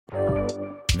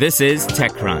This is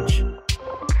TechCrunch.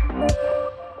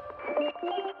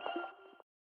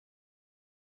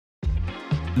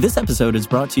 This episode is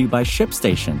brought to you by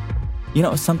ShipStation. You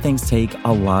know, some things take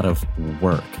a lot of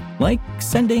work, like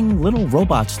sending little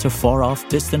robots to far-off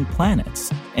distant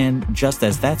planets. And just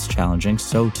as that's challenging,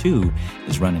 so too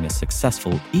is running a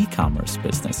successful e-commerce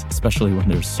business, especially when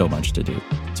there's so much to do.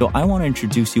 So I want to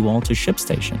introduce you all to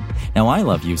ShipStation. Now, I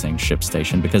love using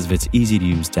ShipStation because of its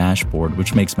easy-to-use dashboard,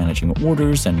 which makes managing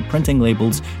orders and printing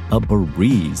labels a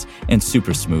breeze and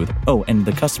super smooth. Oh, and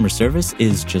the customer service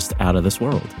is just out of this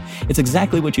world. It's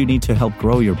exactly what you need to help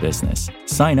grow your business.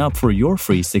 Sign up for your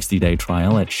free 60-day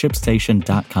trial at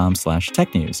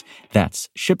shipstation.com/technews. That's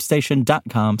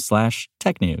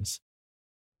shipstation.com/technews.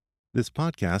 This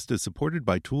podcast is supported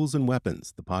by Tools and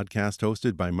Weapons, the podcast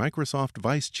hosted by Microsoft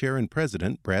Vice Chair and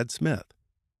President Brad Smith.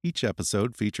 Each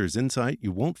episode features insight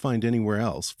you won't find anywhere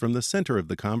else from the center of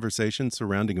the conversation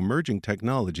surrounding emerging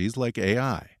technologies like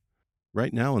AI.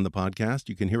 Right now in the podcast,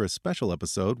 you can hear a special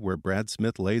episode where Brad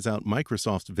Smith lays out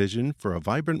Microsoft's vision for a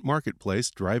vibrant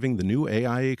marketplace driving the new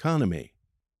AI economy.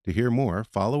 To hear more,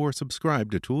 follow or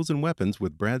subscribe to Tools and Weapons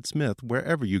with Brad Smith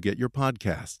wherever you get your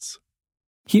podcasts.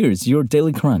 Here's your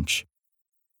Daily Crunch.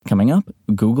 Coming up,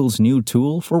 Google's new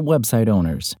tool for website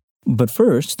owners. But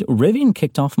first, Rivian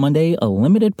kicked off Monday a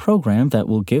limited program that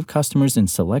will give customers in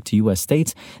select U.S.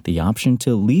 states the option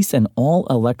to lease an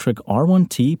all-electric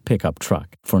R1T pickup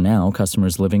truck. For now,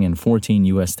 customers living in 14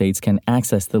 U.S. states can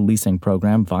access the leasing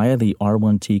program via the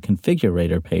R1T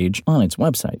configurator page on its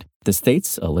website. The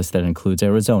states, a list that includes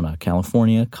Arizona,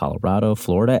 California, Colorado,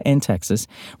 Florida, and Texas,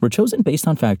 were chosen based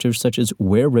on factors such as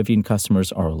where Rivian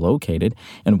customers are located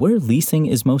and where leasing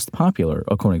is most popular,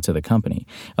 according to the company.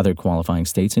 Other qualifying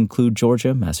states include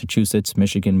Georgia, Massachusetts,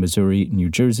 Michigan, Missouri,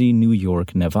 New Jersey, New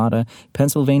York, Nevada,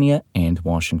 Pennsylvania, and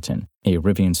Washington. A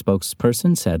Rivian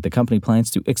spokesperson said the company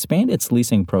plans to expand its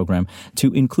leasing program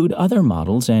to include other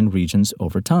models and regions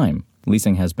over time.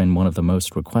 Leasing has been one of the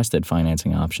most requested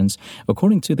financing options,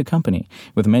 according to the company.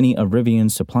 With many of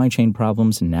Rivian's supply chain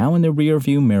problems now in the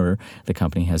rearview mirror, the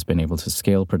company has been able to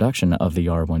scale production of the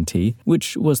R1T,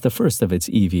 which was the first of its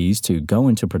EVs to go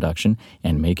into production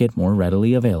and make it more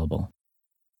readily available.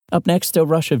 Up next, a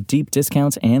rush of deep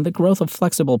discounts and the growth of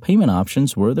flexible payment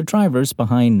options were the drivers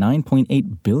behind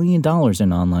 $9.8 billion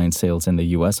in online sales in the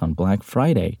U.S. on Black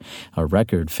Friday, a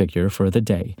record figure for the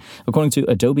day. According to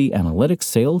Adobe Analytics,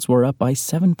 sales were up by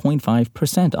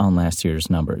 7.5% on last year's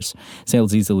numbers.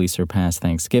 Sales easily surpassed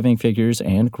Thanksgiving figures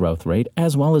and growth rate,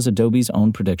 as well as Adobe's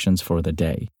own predictions for the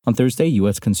day. On Thursday,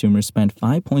 U.S. consumers spent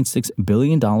 $5.6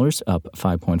 billion, up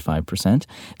 5.5%.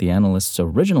 The analysts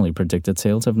originally predicted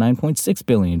sales of $9.6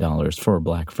 billion for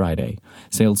Black Friday.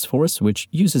 Salesforce, which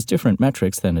uses different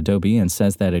metrics than Adobe and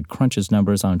says that it crunches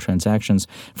numbers on transactions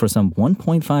for some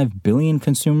 1.5 billion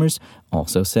consumers,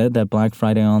 also said that Black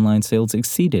Friday online sales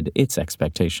exceeded its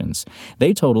expectations.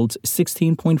 They totaled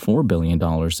 $16.4 billion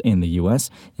in the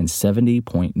U.S. and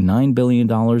 $70.9 billion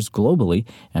globally,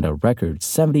 and a record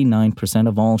 79%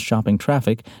 of all shopping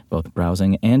traffic, both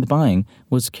browsing and buying,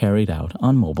 was carried out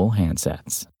on mobile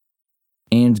handsets.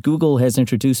 And Google has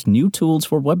introduced new tools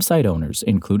for website owners,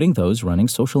 including those running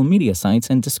social media sites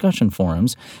and discussion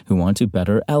forums who want to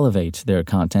better elevate their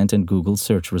content in Google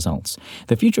search results.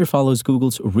 The feature follows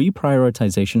Google's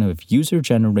reprioritization of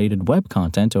user-generated web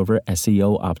content over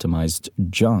SEO-optimized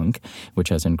junk, which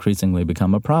has increasingly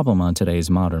become a problem on today's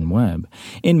modern web.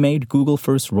 In May, Google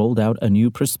first rolled out a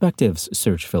new Perspectives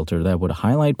search filter that would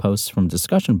highlight posts from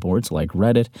discussion boards like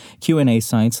Reddit, Q&A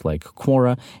sites like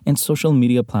Quora, and social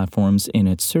media platforms in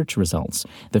its search results.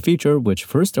 The feature, which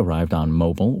first arrived on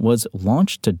mobile, was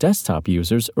launched to desktop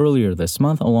users earlier this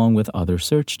month along with other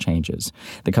search changes.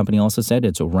 The company also said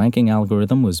its ranking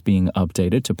algorithm was being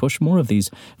updated to push more of these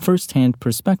first-hand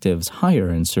perspectives higher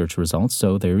in search results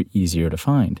so they're easier to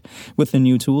find. With the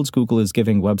new tools, Google is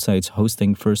giving websites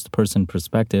hosting first-person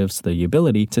perspectives the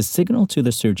ability to signal to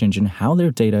the search engine how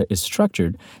their data is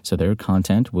structured so their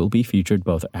content will be featured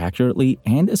both accurately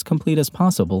and as complete as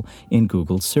possible in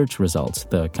Google's search results,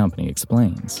 the company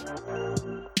explains.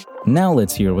 Now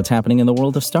let's hear what's happening in the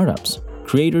world of startups.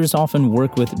 Creators often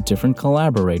work with different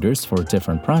collaborators for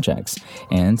different projects,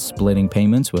 and splitting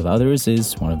payments with others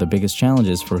is one of the biggest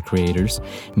challenges for creators.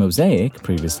 Mosaic,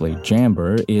 previously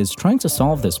Jamber, is trying to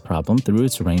solve this problem through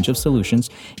its range of solutions,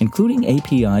 including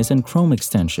APIs and Chrome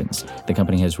extensions. The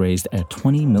company has raised a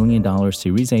 $20 million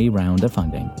Series A round of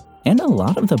funding. And a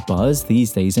lot of the buzz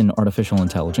these days in artificial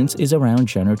intelligence is around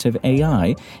generative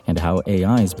AI and how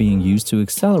AI is being used to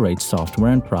accelerate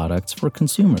software and products for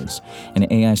consumers. An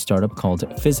AI startup called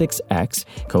PhysicsX,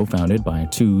 co-founded by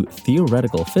two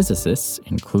theoretical physicists,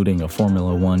 including a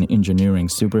Formula One engineering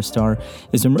superstar,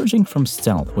 is emerging from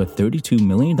stealth with $32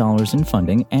 million in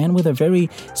funding and with a very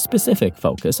specific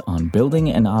focus on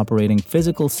building and operating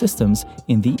physical systems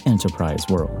in the enterprise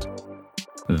world.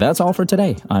 That's all for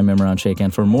today. I'm Imran Sheikh,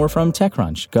 and for more from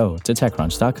TechCrunch, go to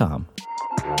TechCrunch.com.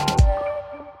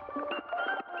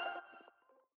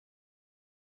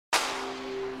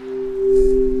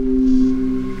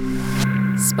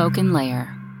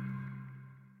 SpokenLayer.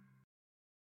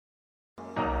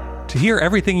 To hear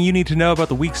everything you need to know about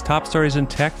the week's top stories in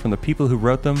tech from the people who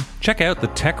wrote them, check out the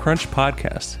TechCrunch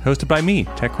podcast, hosted by me,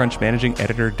 TechCrunch managing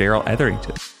editor Daryl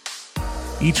Etherington.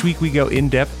 Each week we go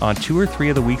in-depth on 2 or 3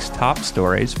 of the week's top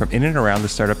stories from in and around the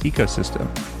startup ecosystem,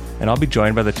 and I'll be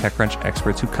joined by the TechCrunch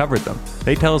experts who covered them.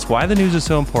 They tell us why the news is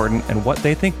so important and what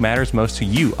they think matters most to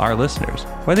you, our listeners,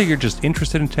 whether you're just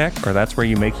interested in tech or that's where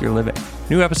you make your living.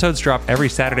 New episodes drop every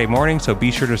Saturday morning, so be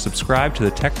sure to subscribe to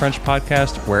the TechCrunch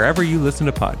podcast wherever you listen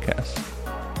to podcasts.